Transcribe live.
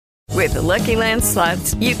With the Lucky Land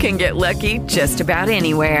Slots, you can get lucky just about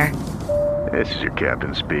anywhere. This is your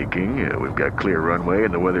captain speaking. We've got clear runway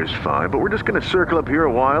and the weather's fine, but we're just going to circle up here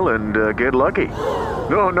a while and get lucky.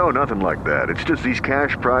 No, nothing like that. It's just these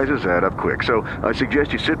cash prizes add up quick. So I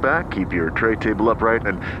suggest you sit back, keep your tray table upright,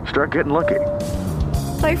 and start getting lucky.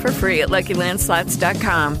 Play for free at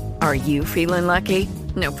LuckyLandSlots.com. Are you feeling lucky?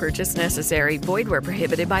 No purchase necessary. Void where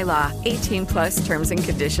prohibited by law. 18 plus terms and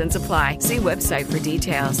conditions apply. See website for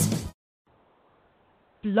details.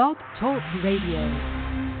 Blog Talk Radio.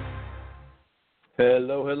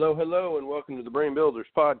 Hello, and welcome to the BrainBuilders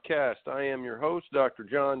Podcast. I am your host, Dr.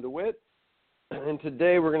 John DeWitt, and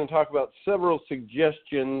today we're going to talk about several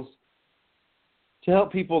suggestions to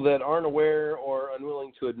help people that aren't aware or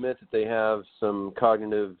unwilling to admit that they have some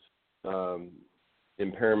cognitive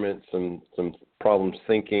impairment, some problems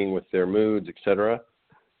thinking with their moods, etc.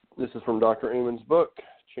 This is from Dr. Amen's book,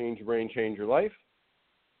 Change Your Brain, Change Your Life.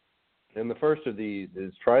 And the first of these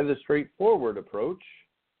is try the straightforward approach,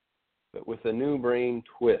 but with a new brain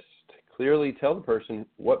twist. Clearly tell the person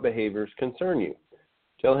what behaviors concern you.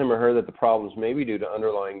 Tell him or her that the problems may be due to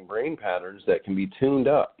underlying brain patterns that can be tuned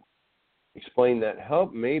up. Explain that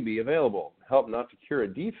help may be available. Help not to cure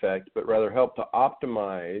a defect, but rather help to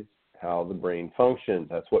optimize how the brain functions.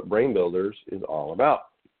 That's what BrainBuilders is all about.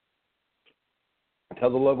 Tell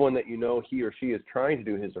the loved one that you know he or she is trying to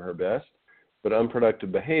do his or her best, but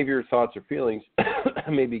unproductive behavior, thoughts, or feelings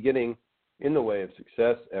may be getting in the way of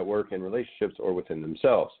success at work and relationships or within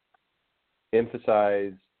themselves.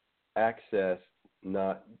 Emphasize access,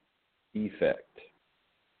 not defect.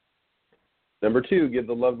 Number 2, give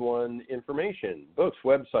the loved one information, books,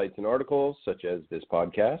 websites, and articles such as this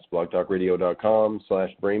podcast,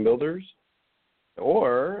 blogtalkradio.com/brainbuilders,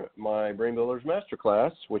 or my BrainBuilders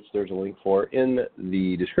Masterclass, which there's a link for in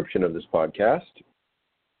the description of this podcast.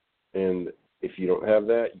 And if you don't have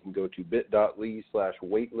that, you can go to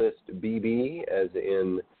bit.ly/waitlistbb, as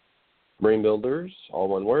in BrainBuilders, all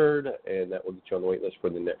one word, and that will get you on the waitlist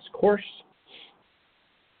for the next course.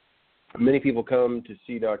 Many people come to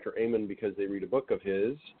see Dr. Amen because they read a book of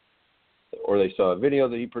his, or they saw a video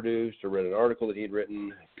that he produced, or read an article that he had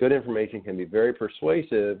written. Good information can be very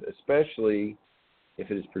persuasive, especially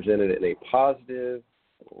if it is presented in a positive,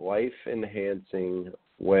 life-enhancing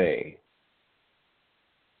way.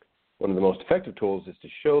 One of the most effective tools is to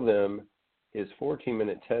show them his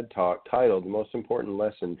 14-minute TED Talk titled The Most Important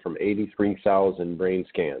Lesson from 83,000 Brain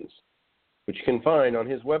Scans, which you can find on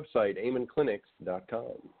his website,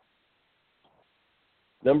 amenclinics.com.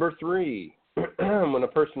 Number 3, when a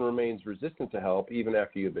person remains resistant to help, even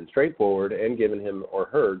after you've been straightforward and given him or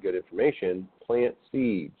her good information, plant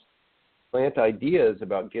seeds. Plant ideas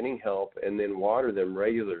about getting help and then water them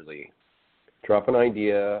regularly. Drop an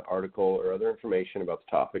idea, article, or other information about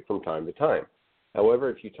the topic from time to time. However,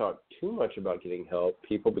 if you talk too much about getting help,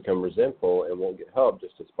 people become resentful and won't get help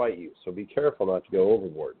just to spite you. So be careful not to go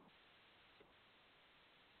overboard.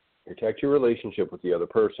 Protect your relationship with the other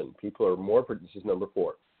person. This is number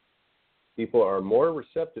 4. People are more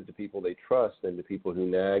receptive to people they trust than to people who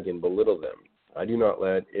nag and belittle them. I do not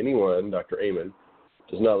let anyone, Dr. Amen,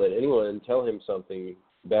 does not let anyone tell him something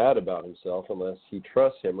bad about himself unless he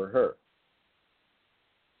trusts him or her.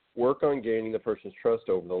 Work on gaining the person's trust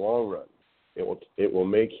over the long run. It will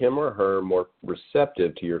make him or her more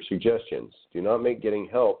receptive to your suggestions. Do not make getting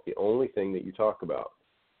help the only thing that you talk about.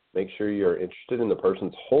 Make sure you're interested in the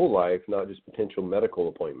person's whole life, not just potential medical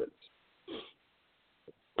appointments.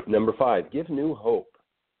 Number 5, give new hope.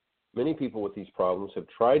 Many people with these problems have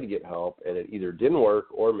tried to get help, and it either didn't work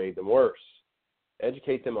or made them worse.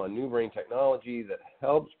 Educate them on new brain technology that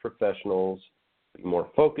helps professionals be more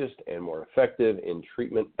focused and more effective in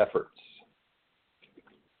treatment efforts.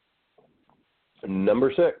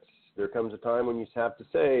 Number 6, there comes a time when you have to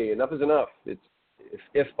say enough is enough.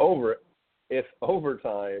 If over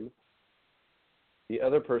time the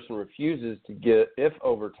other person refuses to get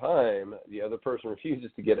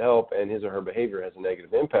help and his or her behavior has a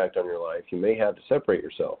negative impact on your life, you may have to separate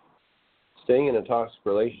yourself. Staying in a toxic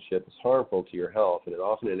relationship is harmful to your health, and it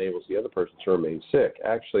often enables the other person to remain sick.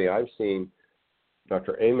 Actually,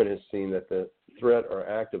 Dr. Amen has seen that the threat or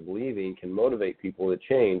act of leaving can motivate people to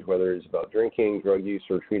change, whether it's about drinking, drug use,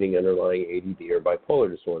 or treating underlying ADD or bipolar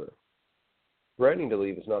disorder. Threatening to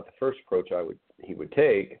leave is not the first approach he would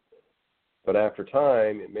take, but after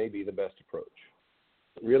time, it may be the best approach.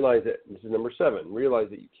 This is number 7, realize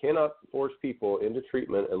that you cannot force people into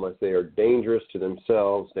treatment unless they are dangerous to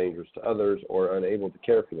themselves, dangerous to others, or unable to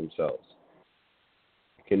care for themselves.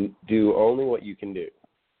 You can do only what you can do.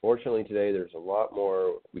 Fortunately, today there's a lot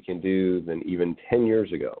more we can do than even 10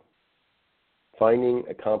 years ago. Finding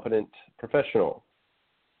a competent professional.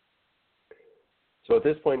 So at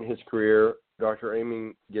this point in his career, Dr.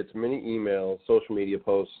 Amen gets many emails, social media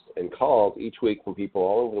posts, and calls each week from people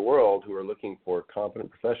all over the world who are looking for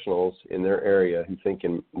competent professionals in their area who think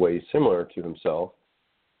in ways similar to himself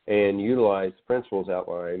and utilize the principles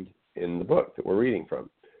outlined in the book that we're reading from.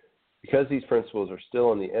 Because these principles are still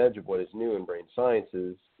on the edge of what is new in brain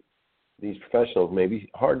sciences, these professionals may be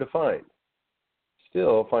hard to find.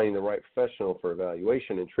 Still, finding the right professional for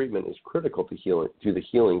evaluation and treatment is critical to the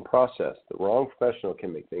healing process. The wrong professional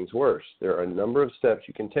can make things worse. There are a number of steps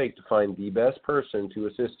you can take to find the best person to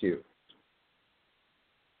assist you.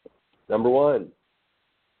 Number 1,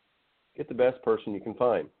 get the best person you can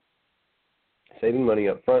find. Saving money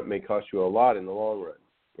up front may cost you a lot in the long run.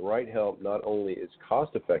 The right help not only is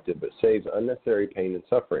cost-effective, but saves unnecessary pain and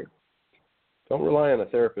suffering. Don't rely on a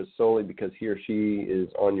therapist solely because he or she is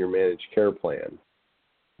on your managed care plan.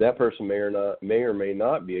 That person may or may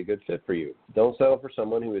not be a good fit for you. Don't settle for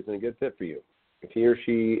someone who isn't a good fit for you. If he or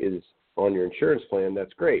she is on your insurance plan,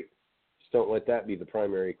 that's great. Just don't let that be the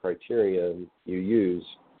primary criteria you use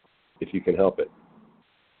if you can help it.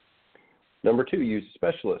 Number 2, use a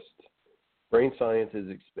specialist. Brain science is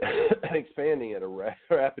expanding at a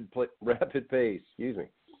rapid pace.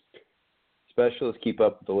 Specialists keep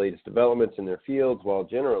up with the latest developments in their fields, while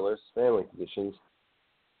generalists, family physicians,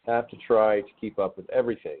 have to try to keep up with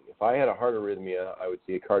everything. If I had a heart arrhythmia, I would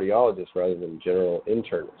see a cardiologist rather than a general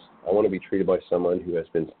internist. I want to be treated by someone who has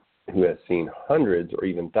seen hundreds or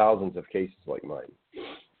even thousands of cases like mine.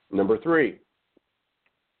 Number 3,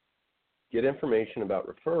 get information about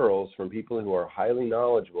referrals from people who are highly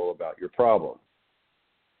knowledgeable about your problem.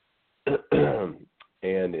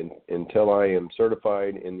 And until I am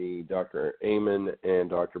certified in the Dr. Amen and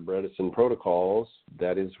Dr. Bredesen protocols,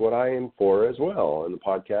 that is what I am for as well on the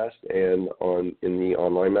podcast and in the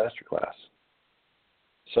online masterclass.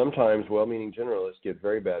 Sometimes well-meaning generalists give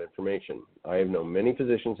very bad information. I have known many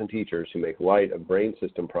physicians and teachers who make light of brain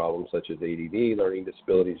system problems such as ADD, learning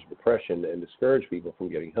disabilities, depression, and discourage people from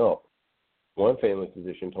getting help. One family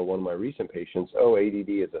physician told one of my recent patients, "Oh,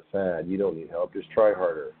 ADD is a fad. You don't need help. Just try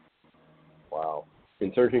harder." Wow.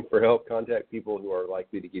 In searching for help, contact people who are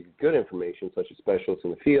likely to give you good information, such as specialists in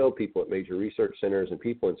the field, people at major research centers, and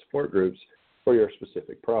people in support groups for your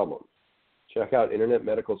specific problem. Check out internet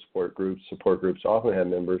medical support groups. Support groups often have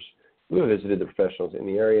members who have visited the professionals in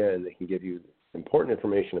the area, and they can give you important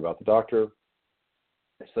information about the doctor,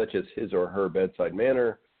 such as his or her bedside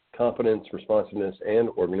manner, competence, responsiveness, and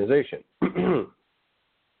organization.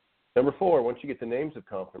 Number 4, once you get the names of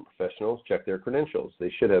competent professionals, check their credentials. They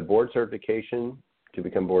should have board certification. To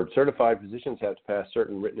become board certified, physicians have to pass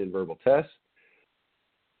certain written and verbal tests.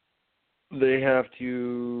 They have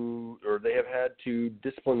had to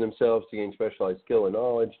discipline themselves to gain specialized skill and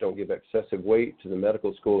knowledge. Don't give excessive weight to the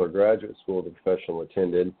medical school or graduate school the professional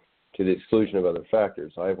attended to the exclusion of other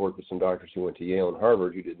factors. I have worked with some doctors who went to Yale and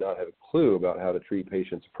Harvard who did not have a clue about how to treat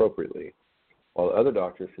patients appropriately, while other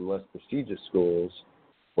doctors from less prestigious schools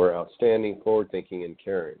were outstanding, forward-thinking, and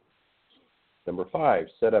caring. Number 5,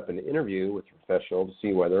 set up an interview with a professional to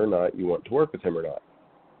see whether or not you want to work with him or not.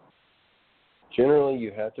 Generally,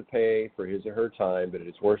 you have to pay for his or her time, but it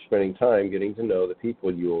is worth spending time getting to know the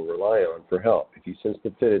people you will rely on for help. If you sense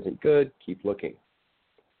the fit isn't good, keep looking.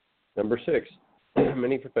 Number 6,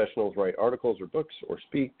 many professionals write articles or books or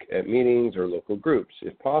speak at meetings or local groups.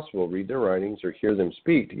 If possible, read their writings or hear them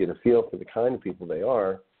speak to get a feel for the kind of people they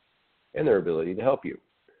are and their ability to help you.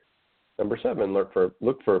 Number 7, look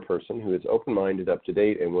for a person who is open-minded,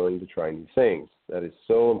 up-to-date, and willing to try new things. That is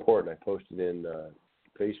so important. I posted in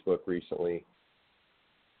Facebook recently.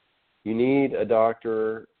 You need a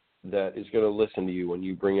doctor that is going to listen to you when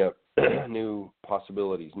you bring up new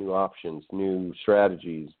possibilities, new options, new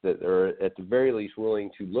strategies, that are at the very least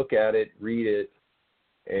willing to look at it, read it,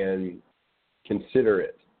 and consider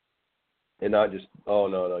it. And not just, oh,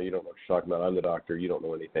 no, you don't know what you're talking about. I'm the doctor. You don't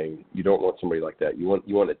know anything. You don't want somebody like that. You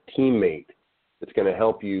want a teammate that's going to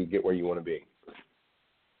help you get where you want to be.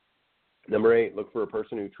 Number 8, look for a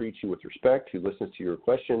person who treats you with respect, who listens to your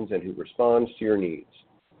questions, and who responds to your needs.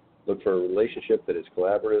 Look for a relationship that is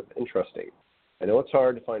collaborative and trusting. I know it's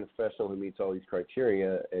hard to find a professional who meets all these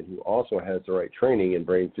criteria and who also has the right training in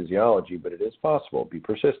brain physiology, but it is possible. Be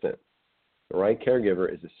persistent. The right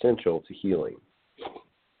caregiver is essential to healing.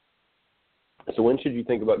 So when should you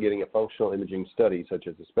think about getting a functional imaging study such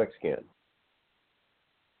as a SPECT scan?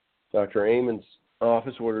 Dr. Amen's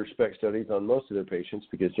office orders SPECT studies on most of their patients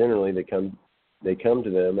because generally they come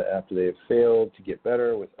to them after they have failed to get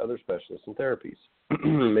better with other specialists and therapies.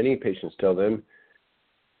 Many patients tell them,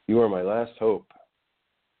 "You are my last hope."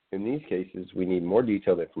 In these cases, we need more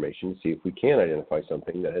detailed information to see if we can identify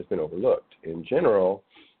something that has been overlooked. In general,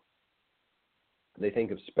 They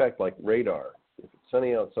think of SPECT like radar. If it's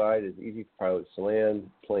sunny outside, it's easy for pilots to land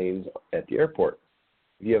planes at the airport.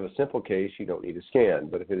 If you have a simple case, you don't need a scan.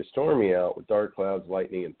 But if it is stormy out with dark clouds,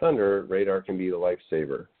 lightning, and thunder, radar can be the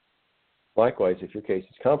lifesaver. Likewise, if your case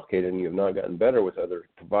is complicated and you have not gotten better with other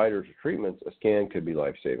providers or treatments, a scan could be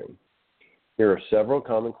life-saving. Here are several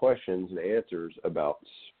common questions and answers about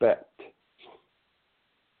SPECT.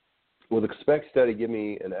 Will the SPECT study give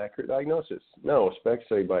me an accurate diagnosis? No, a SPECT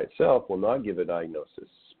study by itself will not give a diagnosis.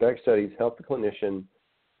 SPECT studies help the clinician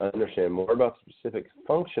understand more about the specific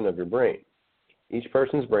function of your brain. Each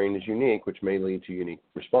person's brain is unique, which may lead to unique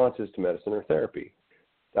responses to medicine or therapy.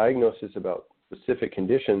 Diagnoses about specific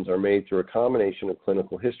conditions are made through a combination of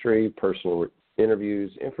clinical history, personal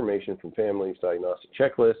interviews, information from families, diagnostic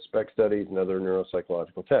checklists, SPECT studies, and other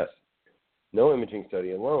neuropsychological tests. No imaging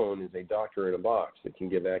study alone is a doctor in a box that can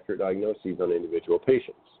give accurate diagnoses on individual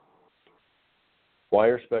patients. Why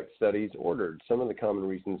are SPECT studies ordered? Some of the common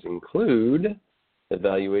reasons include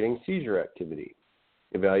evaluating seizure activity,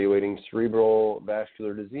 evaluating cerebral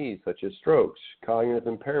vascular disease such as strokes, cognitive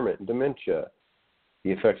impairment, and dementia,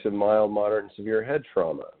 the effects of mild, moderate, and severe head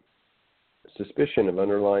trauma, suspicion of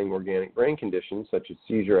underlying organic brain conditions such as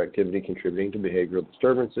seizure activity contributing to behavioral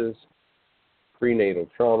disturbances, prenatal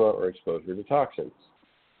trauma, or exposure to toxins,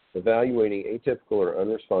 evaluating atypical or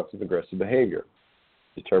unresponsive aggressive behavior,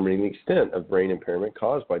 determining the extent of brain impairment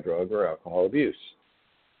caused by drug or alcohol abuse,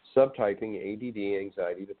 subtyping ADD,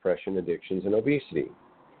 anxiety, depression, addictions, and obesity,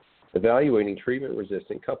 evaluating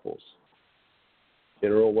treatment-resistant couples,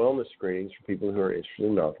 general wellness screenings for people who are interested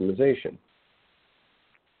in optimization.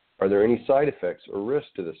 Are there any side effects or risks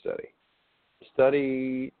to the study? The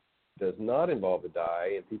study does not involve a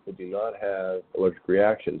dye, and people do not have allergic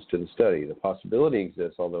reactions to the study. The possibility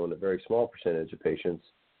exists, although in a very small percentage of patients,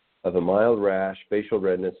 of a mild rash, facial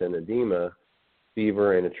redness, and edema,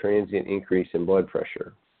 fever, and a transient increase in blood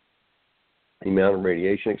pressure. The amount of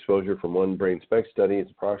radiation exposure from one brain SPECT study is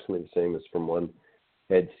approximately the same as from one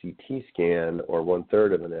head CT scan or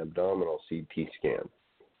 1/3 of an abdominal CT scan.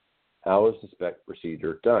 How is the SPECT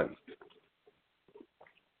procedure done?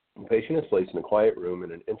 The patient is placed in a quiet room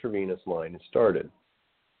and an intravenous line is started.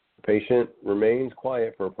 The patient remains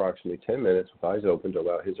quiet for approximately 10 minutes with eyes open to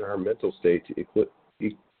allow his or her mental state to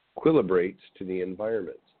equilibrate to the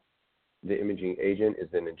environment. The imaging agent is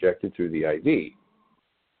then injected through the IV.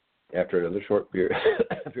 After another short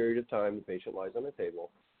period of time, the patient lies on a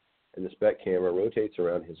table and the SPECT camera rotates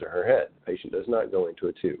around his or her head. The patient does not go into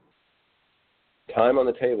a tube. Time on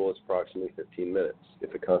the table is approximately 15 minutes.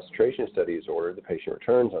 If a concentration study is ordered, the patient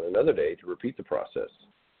returns on another day to repeat the process.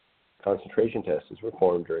 Concentration test is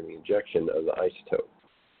performed during the injection of the isotope.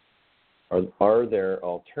 Are there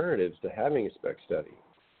alternatives to having a SPECT study?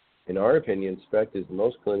 In our opinion, SPECT is the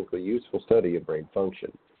most clinically useful study of brain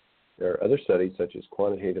function. There are other studies such as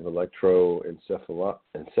quantitative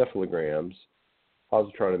electroencephalograms,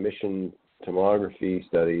 positron emission tomography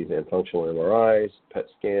studies, and functional MRIs. PET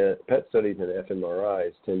studies and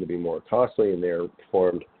fMRIs tend to be more costly, and they are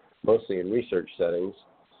performed mostly in research settings.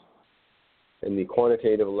 And the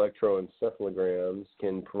quantitative electroencephalograms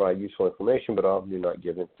can provide useful information, but often do not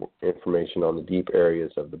give information on the deep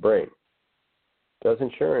areas of the brain. Does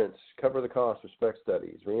insurance cover the cost of SPECT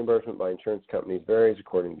studies? Reimbursement by insurance companies varies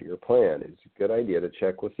according to your plan. It's a good idea to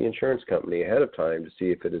check with the insurance company ahead of time to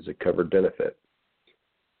see if it is a covered benefit.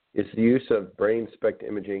 Is the use of brain SPECT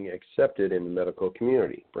imaging accepted in the medical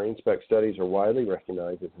community? Brain SPECT studies are widely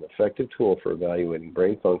recognized as an effective tool for evaluating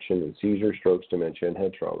brain function in seizures, strokes, dementia, and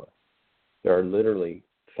head trauma. There are literally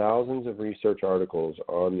thousands of research articles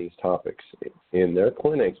on these topics. In their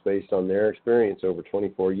clinics, based on their experience over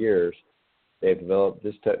 24 years, they have developed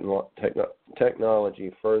this technology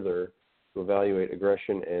further to evaluate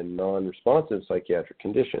aggression and non-responsive psychiatric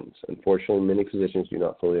conditions. Unfortunately, many physicians do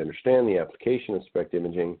not fully understand the application of SPECT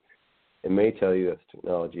imaging and may tell you that the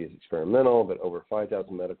technology is experimental, but over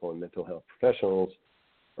 5,000 medical and mental health professionals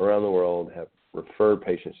around the world have referred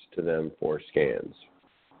patients to them for scans.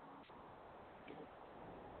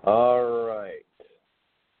 All right.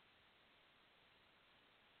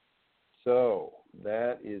 So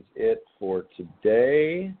that is it for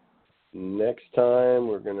today. Next time,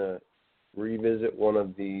 we're going to revisit one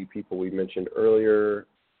of the people we mentioned earlier,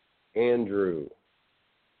 Andrew,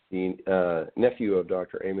 the nephew of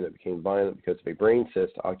Dr. Amen that became violent because of a brain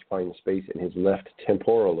cyst occupying the space in his left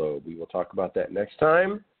temporal lobe. We will talk about that next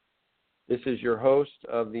time. This is your host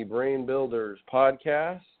of the Brain Builders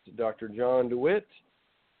podcast, Dr. John DeWitt.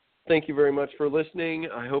 Thank you very much for listening.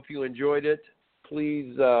 I hope you enjoyed it.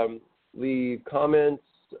 Please leave comments.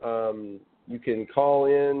 You can call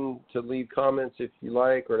in to leave comments if you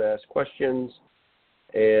like or to ask questions.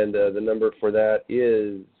 And the number for that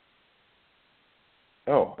is,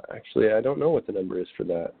 actually, I don't know what the number is for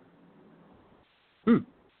that.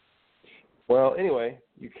 Well, anyway,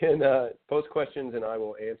 you can post questions and I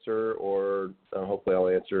will answer, or hopefully I'll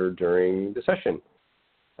answer during the session.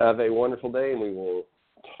 Have a wonderful day, and we will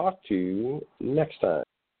talk to you next time.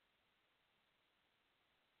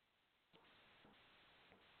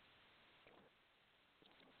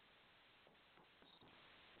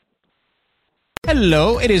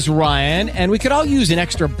 Hello, it is Ryan, and we could all use an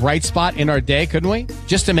extra bright spot in our day, couldn't we?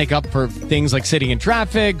 Just to make up for things like sitting in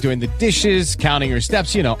traffic, doing the dishes, counting your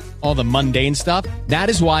steps, all the mundane stuff. That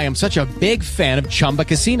is why I'm such a big fan of Chumba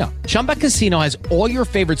Casino. Chumba Casino has all your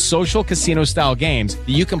favorite social casino-style games that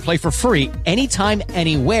you can play for free anytime,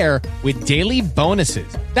 anywhere with daily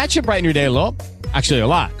bonuses. That should brighten your day a little. Actually, a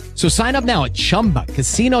lot. So sign up now at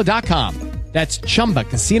ChumbaCasino.com. That's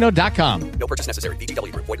ChumbaCasino.com. No purchase necessary.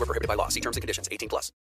 VGW Group. Void where prohibited by law. See terms and conditions. 18+.